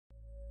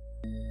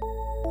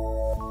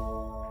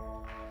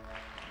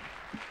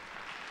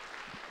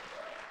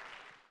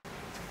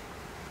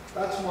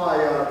That's my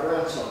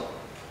grandson.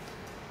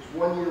 He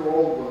was 1 year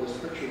old when this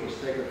picture was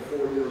taken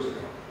 4 years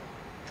ago.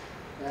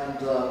 And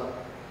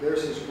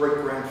there's his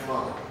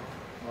great-grandfather,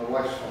 my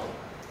wife's father.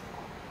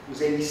 He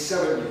was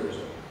 87 years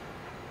old.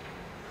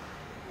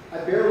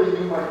 I barely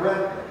knew my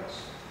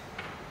grandparents.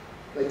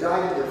 They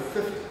died in their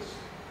 50s,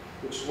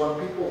 which is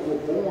when people who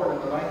were born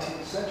in the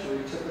 19th century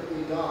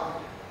typically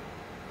died.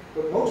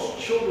 But most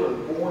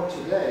children born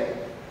today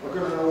are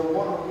going to know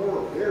one or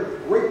more of their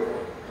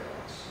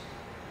great-grandparents.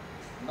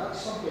 And that's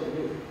something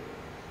new.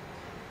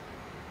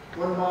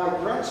 When my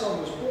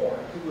grandson was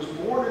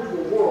born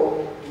into a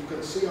world, you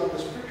can see on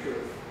this picture,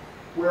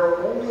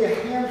 where only a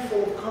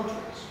handful of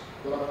countries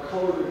that I've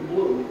colored in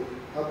blue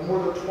have more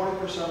than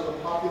 20% of the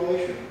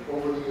population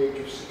over the age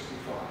of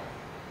 65.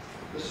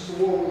 This is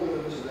the world we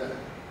live in today.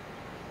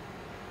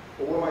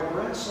 But when my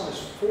grandson is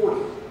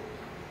 40,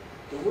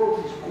 the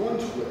world he's going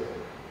to live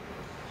in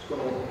is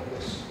going to look like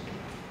this.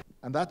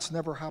 And that's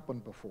never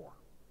happened before.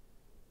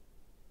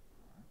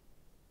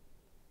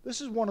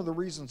 This is one of the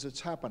reasons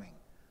it's happening.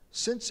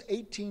 Since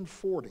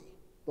 1840,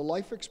 the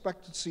life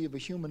expectancy of a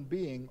human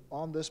being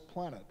on this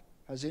planet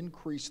has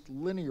increased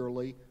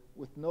linearly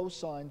with no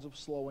signs of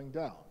slowing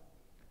down.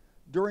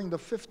 During the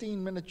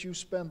 15 minutes you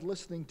spend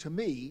listening to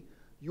me,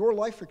 your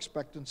life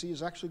expectancy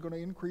is actually going to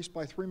increase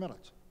by 3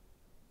 minutes.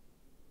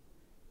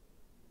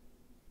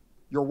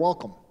 You're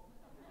welcome.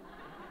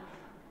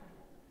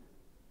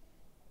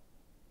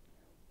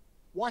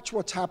 Watch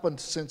what's happened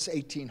since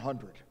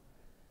 1800.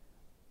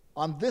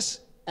 On this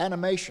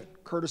animation,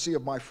 courtesy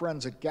of my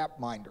friends at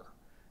Gapminder,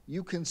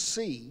 you can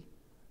see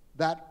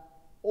that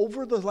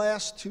over the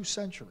last 2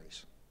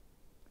 centuries,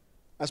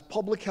 as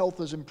public health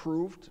has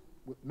improved,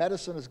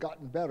 medicine has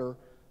gotten better,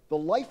 the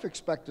life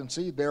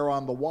expectancy there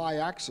on the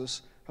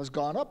y-axis has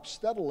gone up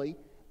steadily,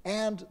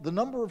 and the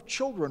number of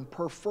children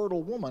per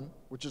fertile woman,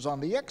 which is on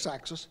the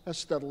x-axis, has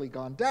steadily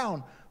gone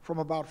down from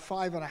about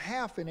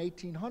 5.5 in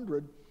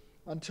 1800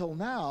 until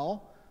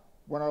now,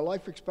 when our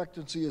life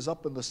expectancy is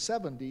up in the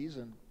 70s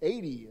and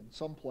 80 in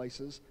some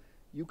places.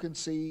 You can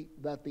see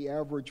that the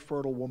average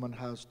fertile woman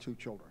has 2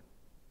 children.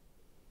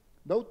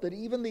 Note that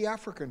even the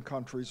African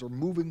countries are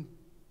moving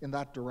in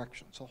that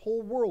direction. So the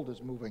whole world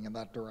is moving in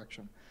that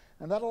direction.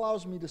 And that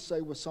allows me to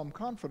say with some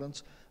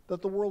confidence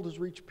that the world has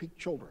reached peak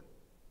children.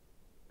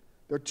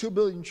 There are 2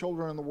 billion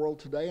children in the world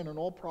today, and in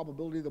all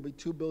probability there'll be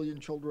 2 billion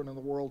children in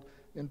the world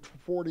in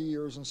 40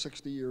 years and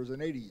 60 years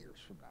and 80 years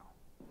from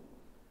now.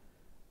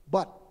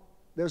 But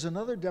there's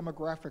another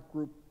demographic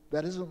group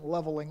that isn't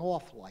leveling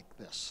off like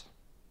this.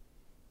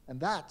 And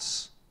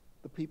that's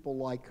the people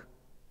like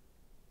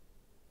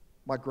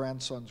my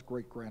grandson's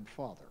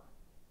great-grandfather.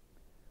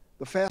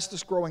 The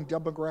fastest growing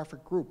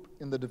demographic group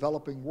in the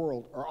developing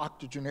world are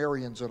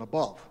octogenarians and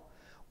above.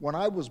 When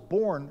I was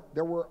born,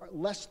 there were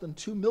less than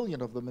 2 million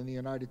of them in the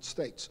United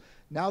States.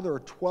 Now there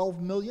are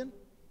 12 million,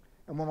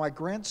 and when my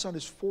grandson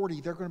is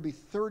 40, there are going to be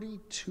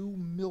 32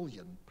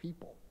 million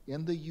people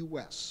in the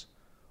US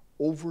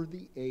over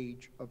the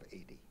age of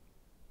 80.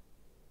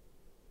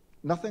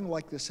 Nothing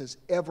like this has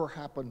ever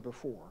happened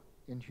before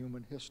in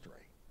human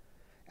history.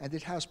 And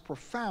it has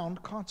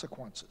profound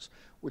consequences,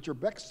 which are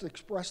best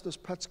expressed as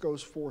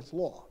Petsko's 4th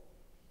law.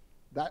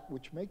 That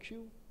which makes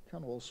you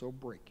can also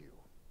break you.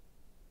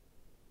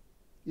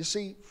 You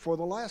see, for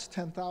the last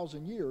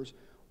 10,000 years,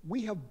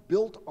 we have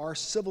built our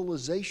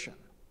civilization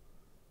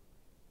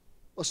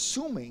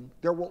assuming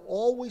there will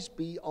always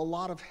be a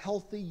lot of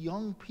healthy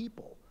young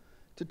people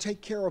to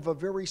take care of a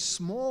very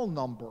small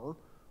number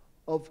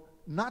of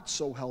not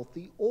so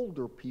healthy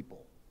older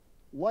people.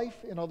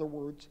 Life, in other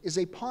words, is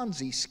a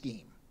Ponzi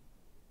scheme.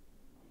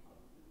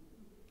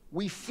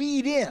 We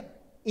feed in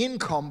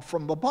income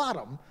from the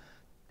bottom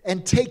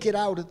and take it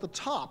out at the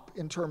top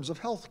in terms of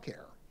health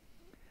care.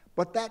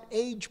 But that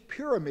age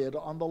pyramid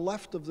on the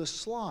left of this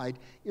slide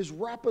is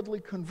rapidly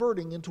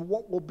converting into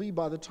what will be,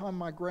 by the time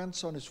my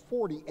grandson is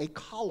 40, a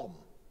column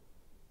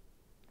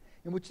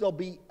in which there'll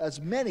be as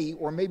many,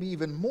 or maybe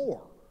even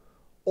more,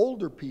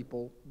 older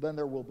people than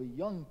there will be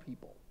young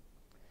people.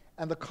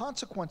 And the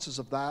consequences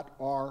of that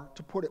are,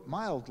 to put it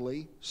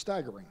mildly,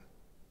 staggering.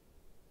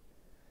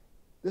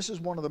 This is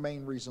one of the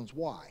main reasons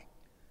why.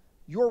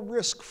 Your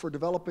risk for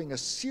developing a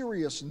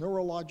serious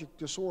neurologic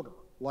disorder,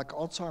 like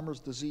Alzheimer's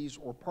disease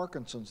or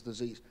Parkinson's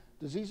disease,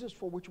 diseases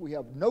for which we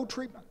have no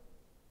treatment,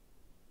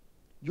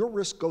 your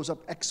risk goes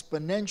up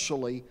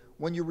exponentially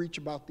when you reach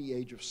about the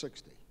age of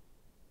 60.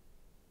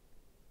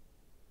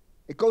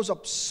 It goes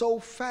up so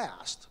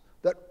fast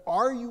that,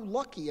 are you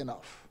lucky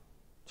enough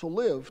to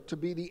live to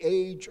be the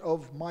age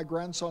of my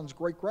grandson's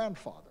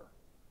great-grandfather,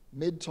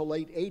 mid to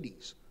late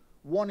 80s,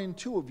 1 in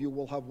 2 of you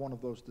will have one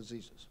of those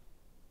diseases.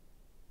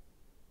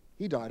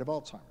 He died of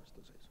Alzheimer's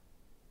disease.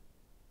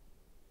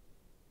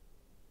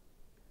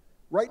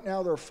 Right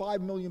now, there are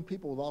 5 million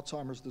people with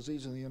Alzheimer's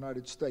disease in the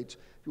United States.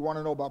 If you want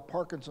to know about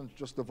Parkinson's,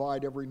 just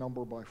divide every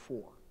number by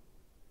 4.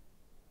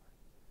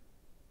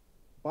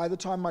 By the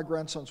time my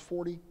grandson's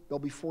 40, there'll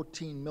be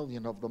 14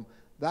 million of them.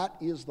 That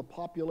is the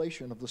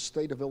population of the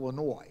state of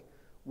Illinois,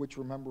 which,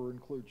 remember,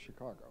 includes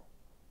Chicago.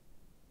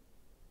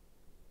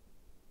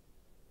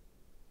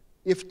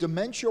 If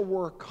dementia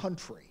were a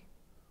country,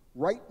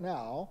 right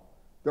now,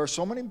 there are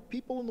so many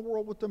people in the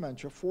world with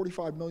dementia,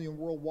 45 million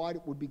worldwide,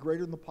 it would be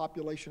greater than the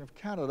population of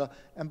Canada,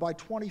 and by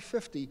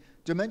 2050,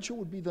 dementia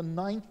would be the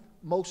 9th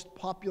most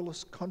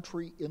populous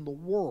country in the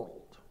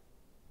world.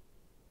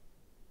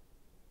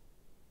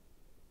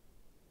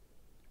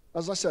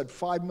 As I said,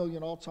 5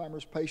 million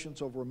Alzheimer's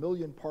patients, over 1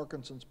 million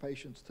Parkinson's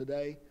patients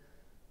today.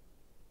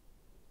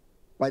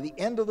 By the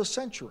end of the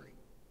century,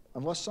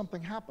 unless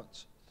something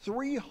happens,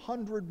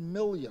 300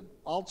 million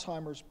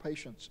Alzheimer's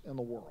patients in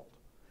the world.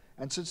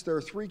 And since there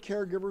are 3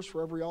 caregivers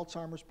for every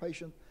Alzheimer's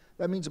patient,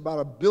 that means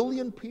about 1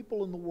 billion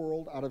people in the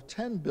world out of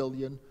 10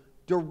 billion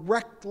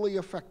directly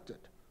affected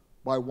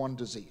by one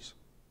disease.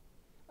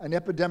 An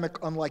epidemic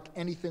unlike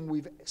anything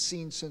we've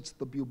seen since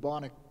the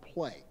bubonic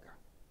plague.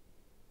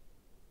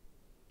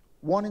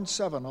 1 in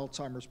 7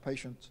 Alzheimer's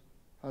patients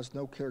has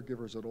no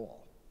caregivers at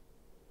all.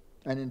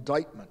 An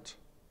indictment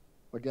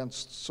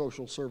against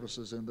social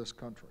services in this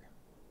country.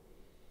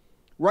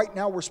 Right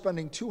now, we're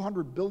spending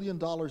 $200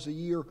 billion a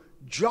year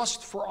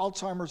just for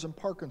Alzheimer's and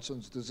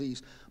Parkinson's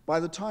disease.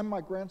 By the time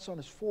my grandson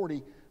is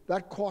 40,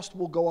 that cost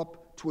will go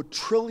up to $1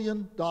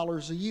 trillion a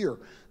year.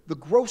 The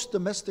gross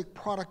domestic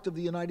product of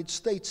the United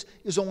States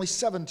is only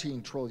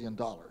 $17 trillion.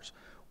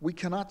 We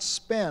cannot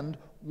spend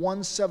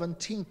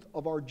 1/17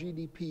 of our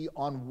GDP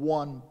on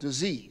one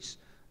disease.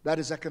 That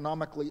is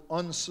economically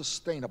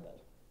unsustainable.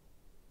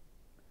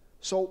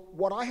 So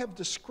what I have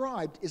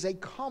described is a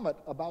comet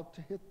about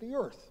to hit the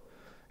Earth,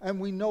 and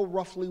we know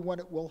roughly when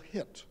it will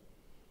hit.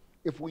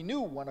 If we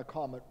knew when a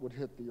comet would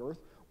hit the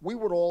Earth, we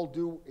would all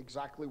do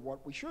exactly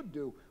what we should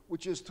do,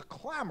 which is to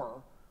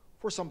clamor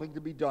for something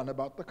to be done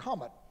about the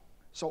comet.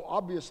 So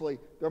obviously,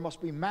 there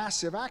must be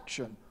massive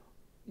action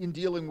in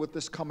dealing with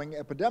this coming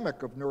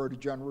epidemic of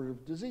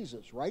neurodegenerative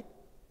diseases, right?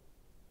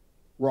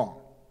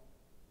 Wrong.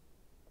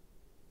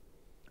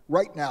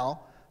 Right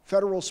now,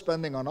 federal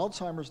spending on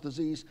Alzheimer's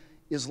disease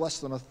is less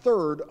than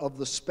 1/3 of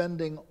the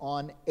spending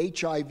on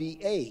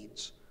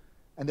HIV/AIDS,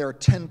 and there are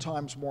 10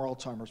 times more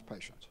Alzheimer's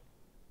patients.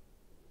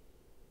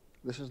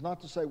 This is not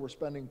to say we're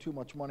spending too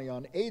much money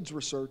on AIDS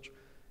research.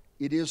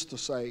 It is to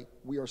say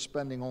we are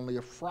spending only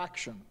a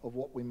fraction of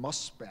what we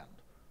must spend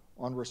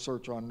on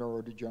research on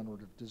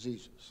neurodegenerative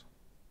diseases.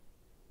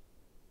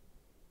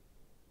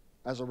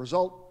 As a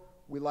result,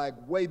 we lag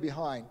way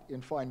behind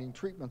in finding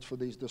treatments for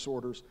these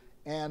disorders,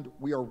 and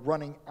we are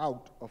running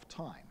out of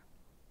time.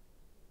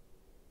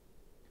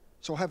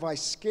 So have I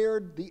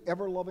scared the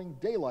ever-loving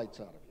daylights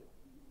out of you?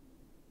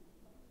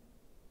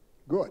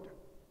 Good.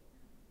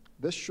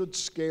 This should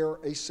scare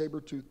a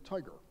saber-toothed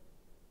tiger.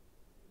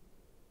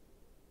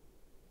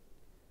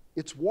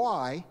 It's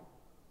why,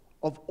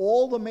 of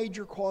all the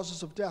major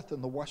causes of death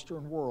in the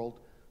Western world,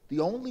 the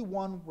only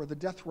one where the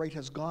death rate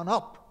has gone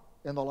up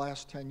in the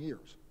last 10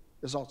 years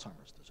is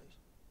Alzheimer's disease.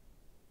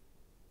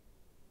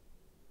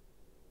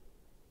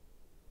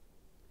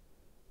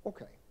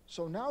 Okay,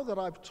 so now that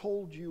I've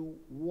told you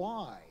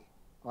why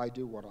I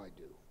do what I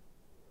do,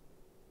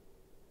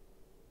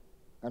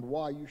 and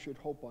why you should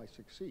hope I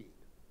succeed,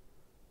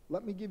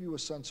 let me give you a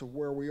sense of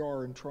where we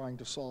are in trying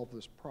to solve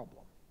this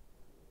problem.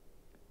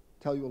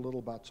 Tell you a little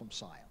about some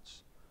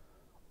science.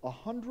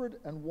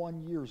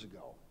 101 years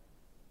ago,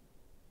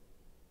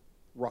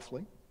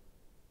 roughly,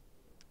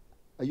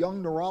 a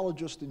young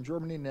neurologist in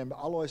Germany named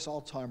Alois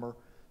Alzheimer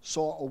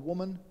saw a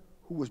woman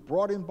who was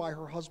brought in by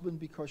her husband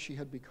because she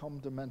had become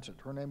demented.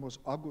 Her name was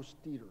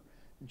August Dieter,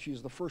 and she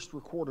is the first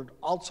recorded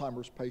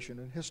Alzheimer's patient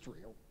in history.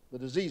 The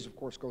disease, of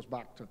course, goes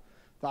back to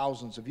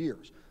thousands of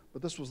years,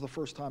 but this was the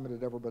first time it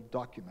had ever been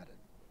documented.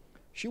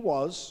 She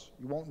was,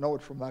 you won't know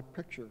it from that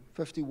picture,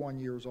 51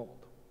 years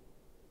old.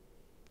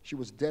 She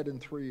was dead in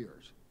 3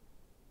 years.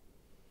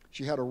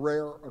 She had a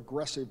rare,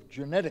 aggressive,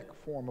 genetic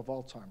form of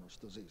Alzheimer's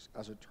disease,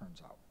 as it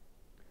turns out.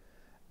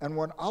 And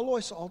when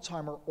Alois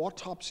Alzheimer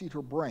autopsied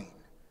her brain,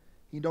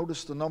 he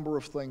noticed a number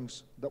of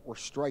things that were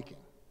striking.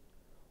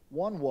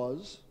 One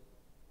was,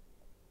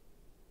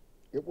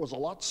 it was a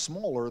lot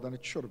smaller than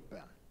it should have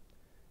been,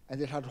 and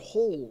it had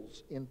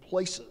holes in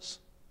places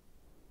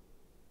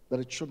that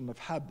it shouldn't have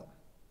had them.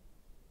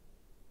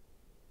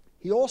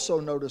 He also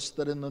noticed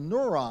that in the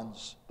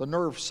neurons, the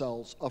nerve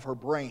cells of her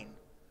brain,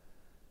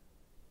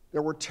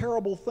 there were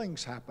terrible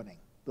things happening.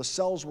 The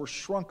cells were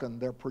shrunken,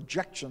 their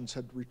projections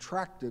had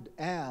retracted,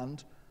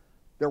 and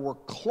there were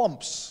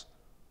clumps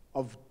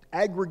of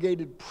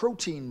aggregated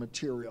protein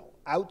material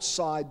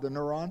outside the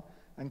neuron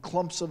and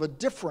clumps of a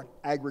different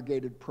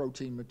aggregated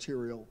protein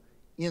material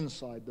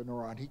inside the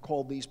neuron. He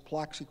called these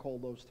plaques, he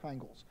called those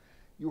tangles.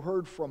 You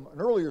heard from an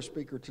earlier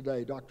speaker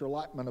today, Dr.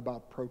 Latman,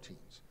 about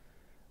proteins.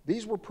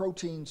 These were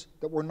proteins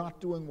that were not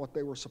doing what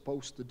they were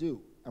supposed to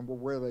do and were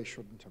where they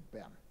shouldn't have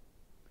been.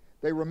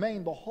 They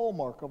remain the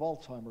hallmark of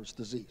Alzheimer's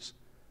disease.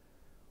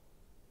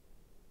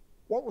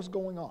 What was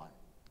going on?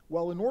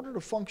 Well, in order to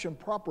function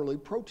properly,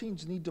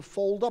 proteins need to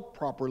fold up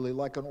properly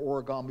like an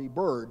origami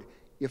bird.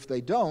 If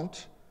they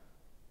don't,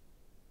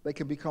 they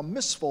can become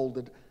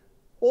misfolded.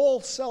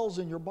 All cells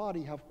in your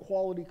body have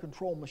quality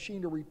control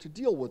machinery to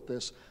deal with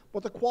this,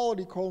 but the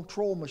quality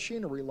control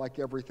machinery, like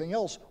everything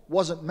else,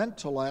 wasn't meant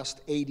to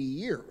last 80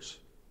 years.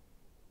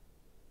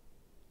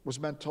 It was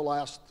meant to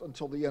last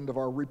until the end of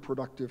our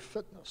reproductive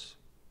fitness.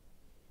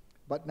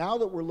 But now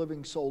that we're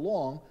living so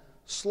long,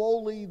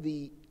 slowly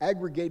the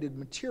aggregated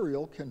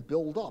material can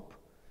build up,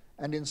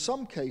 and in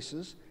some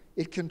cases,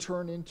 it can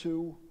turn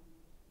into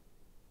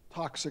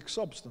toxic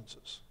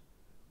substances.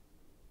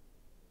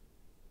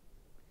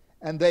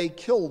 And they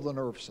kill the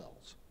nerve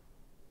cells.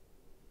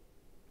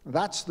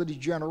 That's the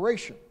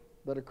degeneration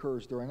that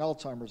occurs during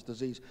Alzheimer's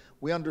disease.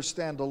 We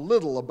understand a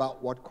little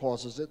about what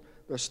causes it.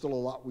 There's still a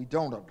lot we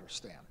don't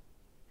understand.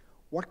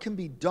 What can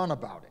be done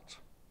about it?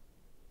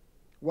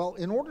 Well,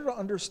 in order to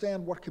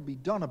understand what can be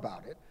done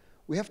about it,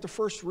 we have to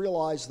first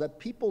realize that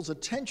people's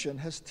attention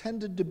has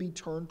tended to be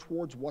turned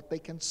towards what they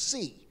can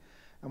see.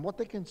 And what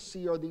they can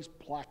see are these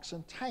plaques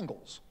and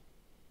tangles.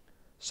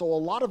 So a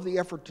lot of the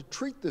effort to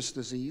treat this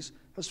disease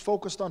has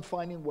focused on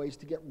finding ways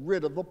to get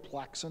rid of the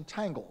plaques and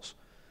tangles.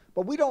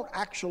 But we don't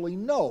actually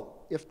know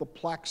if the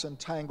plaques and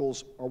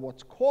tangles are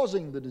what's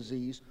causing the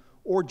disease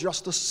or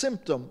just a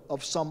symptom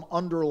of some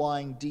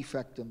underlying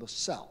defect in the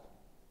cell.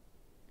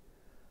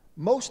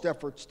 Most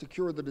efforts to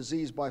cure the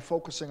disease by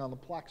focusing on the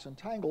plaques and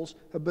tangles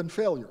have been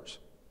failures,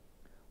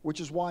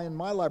 which is why in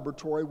my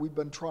laboratory we've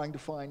been trying to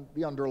find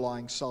the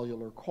underlying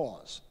cellular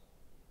cause.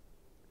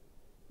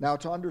 Now,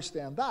 to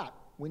understand that,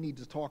 we need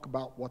to talk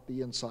about what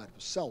the inside of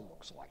a cell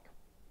looks like.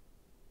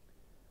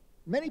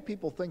 Many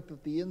people think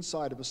that the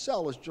inside of a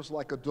cell is just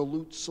like a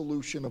dilute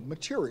solution of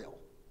material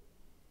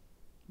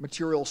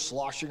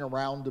sloshing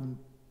around in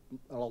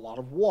a lot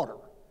of water.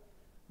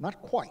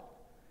 Not quite.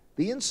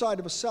 The inside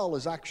of a cell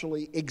is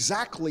actually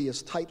exactly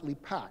as tightly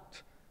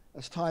packed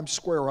as Times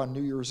Square on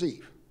New Year's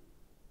Eve.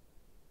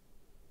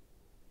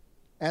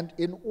 And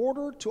in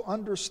order to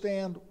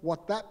understand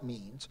what that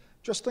means,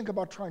 just think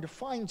about trying to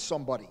find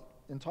somebody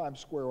in Times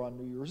Square on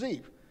New Year's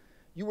Eve.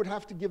 You would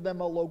have to give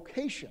them a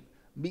location.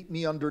 Meet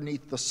me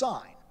underneath the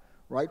sign,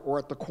 right? Or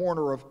at the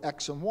corner of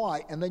X and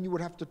Y, and then you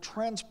would have to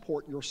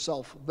transport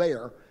yourself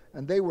there,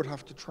 and they would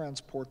have to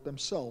transport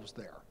themselves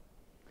there.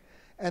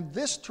 And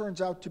this turns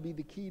out to be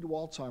the key to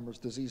Alzheimer's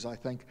disease, I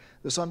think,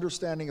 this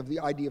understanding of the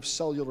idea of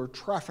cellular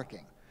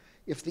trafficking.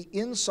 If the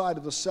inside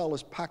of the cell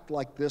is packed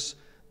like this,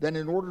 then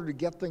in order to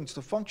get things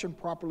to function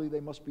properly, they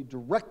must be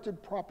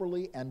directed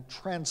properly and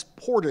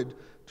transported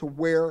to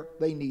where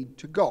they need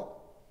to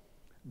go.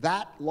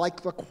 That,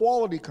 like the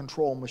quality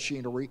control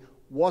machinery,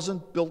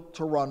 wasn't built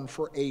to run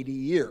for 80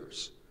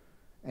 years.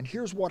 And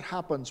here's what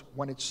happens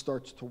when it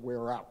starts to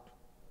wear out.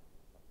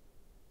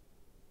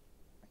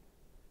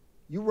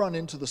 You run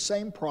into the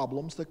same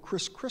problems that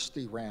Chris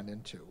Christie ran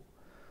into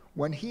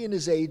when he and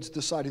his aides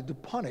decided to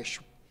punish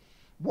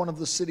one of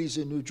the cities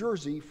in New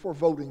Jersey for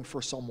voting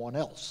for someone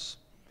else.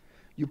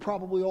 You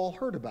probably all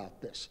heard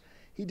about this.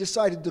 He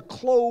decided to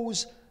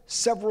close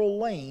several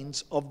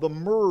lanes of the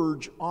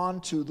merge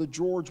onto the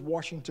George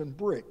Washington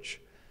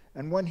Bridge.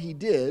 And when he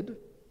did,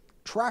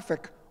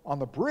 traffic on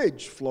the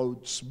bridge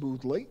flowed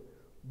smoothly,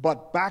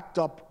 but backed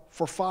up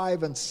for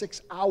 5 and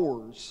 6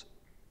 hours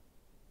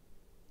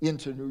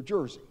into New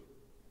Jersey.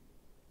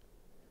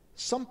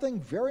 Something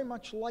very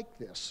much like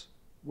this,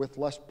 with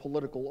less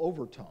political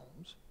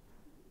overtones,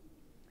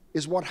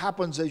 is what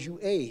happens as you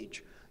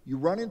age. You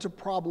run into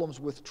problems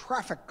with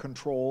traffic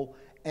control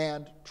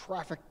and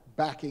traffic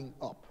backing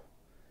up.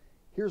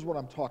 Here's what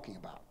I'm talking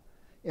about.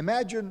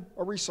 Imagine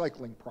a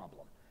recycling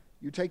problem.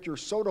 You take your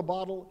soda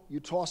bottle, you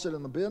toss it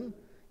in the bin,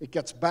 it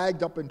gets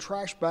bagged up in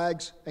trash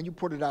bags, and you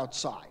put it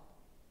outside.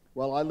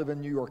 Well, I live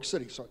in New York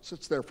City, so it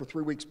sits there for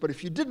 3 weeks. But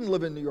if you didn't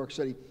live in New York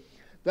City,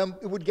 then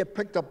it would get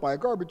picked up by a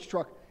garbage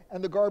truck,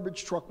 and the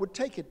garbage truck would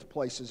take it to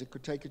places. It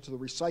could take it to the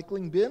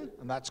recycling bin,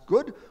 and that's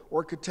good,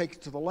 or it could take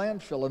it to the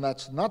landfill, and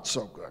that's not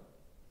so good.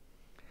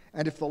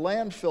 And if the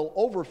landfill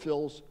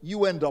overfills,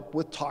 you end up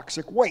with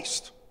toxic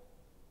waste.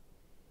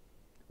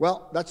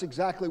 Well, that's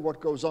exactly what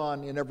goes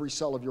on in every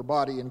cell of your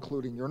body,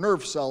 including your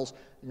nerve cells,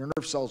 and your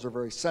nerve cells are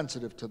very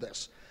sensitive to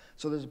this.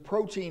 So there's a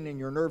protein in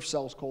your nerve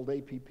cells called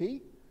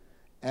APP,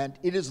 and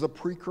it is the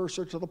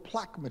precursor to the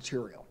plaque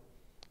material.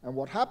 And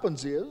what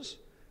happens is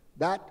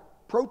that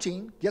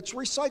protein gets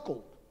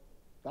recycled.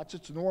 That's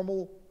its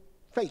normal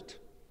fate.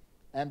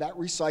 And that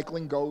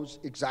recycling goes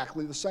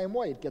exactly the same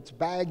way. It gets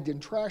bagged in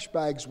trash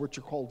bags, which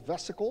are called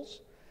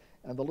vesicles,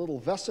 and the little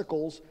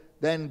vesicles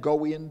then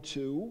go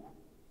into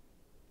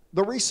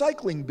the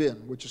recycling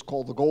bin, which is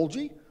called the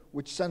Golgi,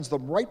 which sends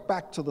them right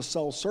back to the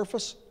cell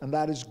surface, and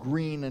that is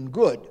green and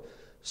good.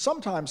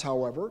 Sometimes,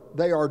 however,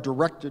 they are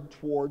directed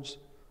towards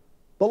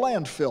the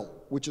landfill,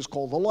 which is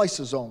called the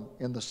lysosome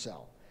in the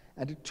cell.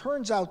 And it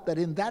turns out that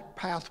in that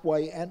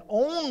pathway, and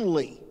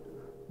only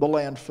the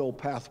landfill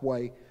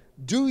pathway,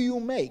 do you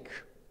make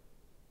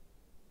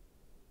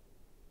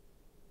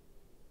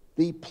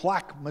the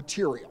plaque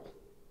material.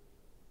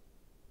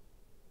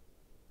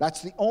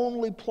 That's the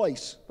only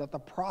place that the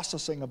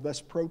processing of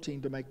this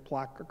protein to make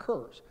plaque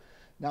occurs.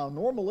 Now,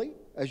 normally,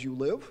 as you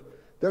live,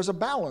 there's a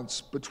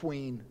balance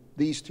between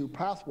these two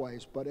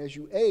pathways. But as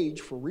you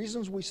age, for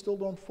reasons we still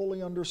don't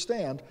fully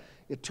understand,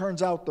 it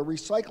turns out the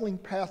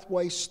recycling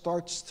pathway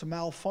starts to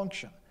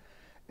malfunction.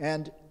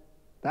 And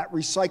that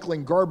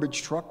recycling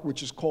garbage truck,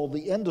 which is called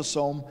the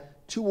endosome,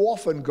 too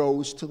often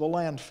goes to the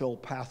landfill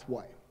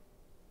pathway.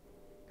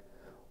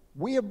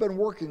 We have been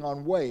working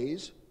on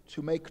ways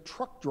to make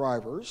truck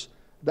drivers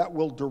that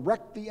will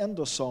direct the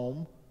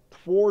endosome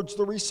towards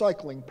the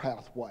recycling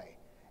pathway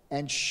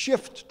and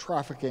shift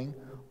trafficking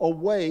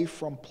away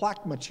from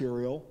plaque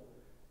material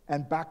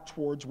and back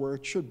towards where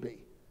it should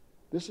be.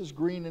 This is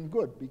green and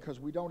good because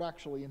we don't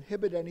actually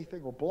inhibit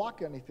anything or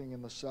block anything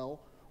in the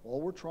cell.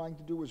 All we're trying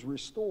to do is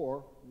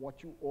restore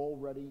what you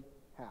already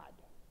had.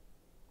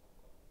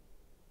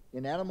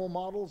 In animal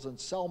models and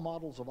cell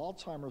models of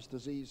Alzheimer's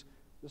disease,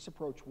 this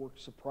approach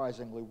works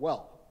surprisingly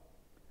well.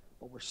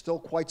 But we're still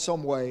quite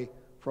some way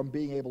from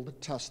being able to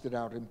test it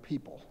out in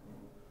people.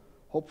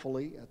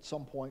 Hopefully, at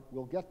some point,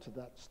 we'll get to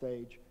that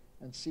stage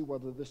and see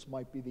whether this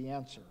might be the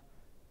answer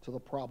to the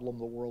problem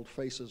the world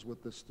faces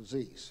with this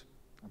disease.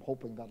 I'm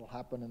hoping that'll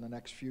happen in the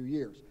next few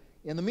years.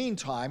 In the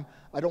meantime,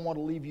 I don't want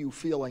to leave you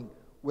feeling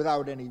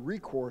without any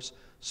recourse,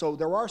 so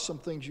there are some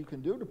things you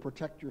can do to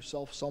protect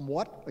yourself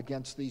somewhat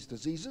against these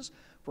diseases.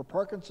 For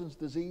Parkinson's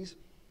disease,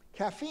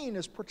 caffeine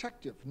is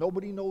protective.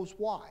 Nobody knows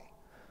why.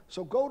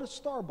 So go to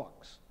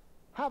Starbucks,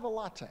 have a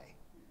latte,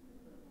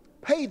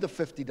 pay the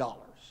 $50.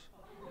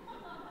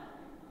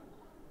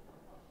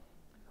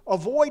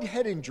 Avoid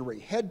head injury.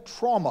 Head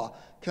trauma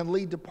can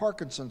lead to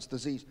Parkinson's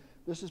disease.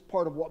 This is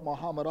part of what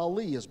Muhammad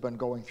Ali has been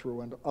going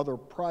through and other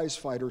prize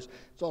fighters.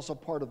 It's also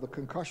part of the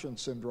concussion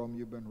syndrome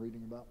you've been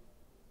reading about.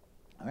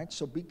 All right,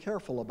 so be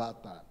careful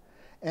about that.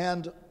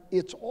 And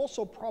it's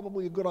also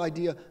probably a good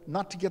idea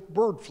not to get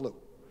bird flu.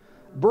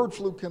 Bird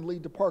flu can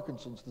lead to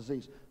Parkinson's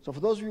disease. So for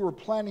those of you who are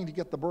planning to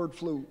get the bird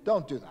flu,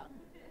 don't do that.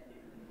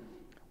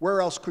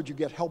 Where else could you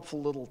get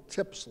helpful little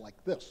tips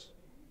like this?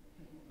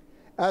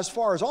 As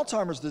far as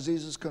Alzheimer's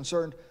disease is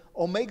concerned,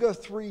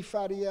 omega-3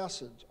 fatty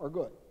acids are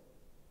good.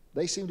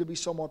 They seem to be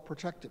somewhat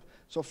protective.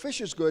 So fish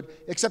is good,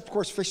 except, of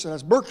course, fish that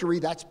has mercury,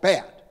 that's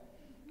bad.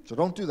 So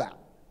don't do that.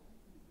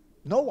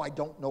 No, I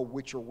don't know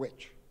which or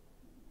which.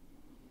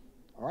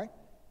 All right?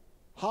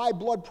 High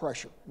blood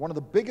pressure, one of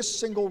the biggest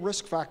single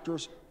risk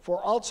factors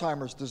for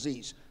Alzheimer's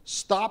disease.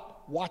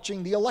 Stop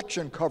watching the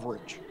election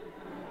coverage.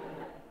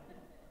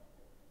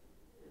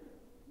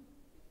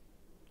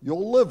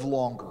 You'll live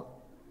longer.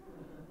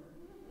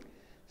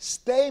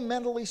 Stay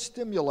mentally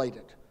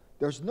stimulated.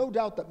 There's no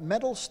doubt that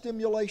mental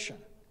stimulation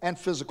and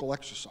physical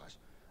exercise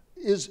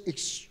is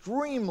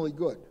extremely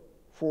good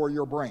for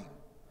your brain.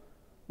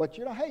 But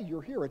you know, hey,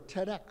 you're here at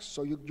TEDx,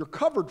 so you're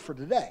covered for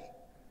today.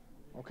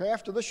 Okay,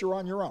 after this, you're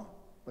on your own.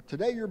 But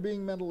today, you're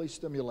being mentally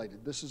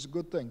stimulated. This is a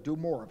good thing. Do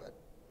more of it.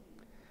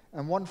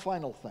 And one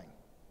final thing,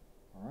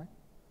 all right?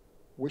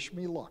 Wish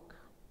me luck.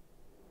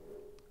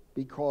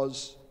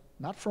 Because,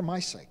 not for my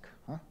sake,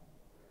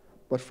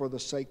 but for the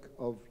sake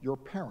of your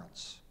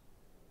parents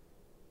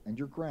and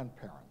your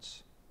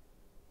grandparents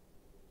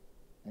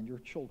and your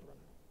children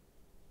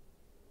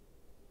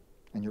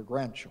and your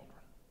grandchildren.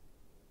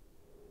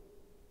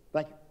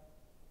 Thank you.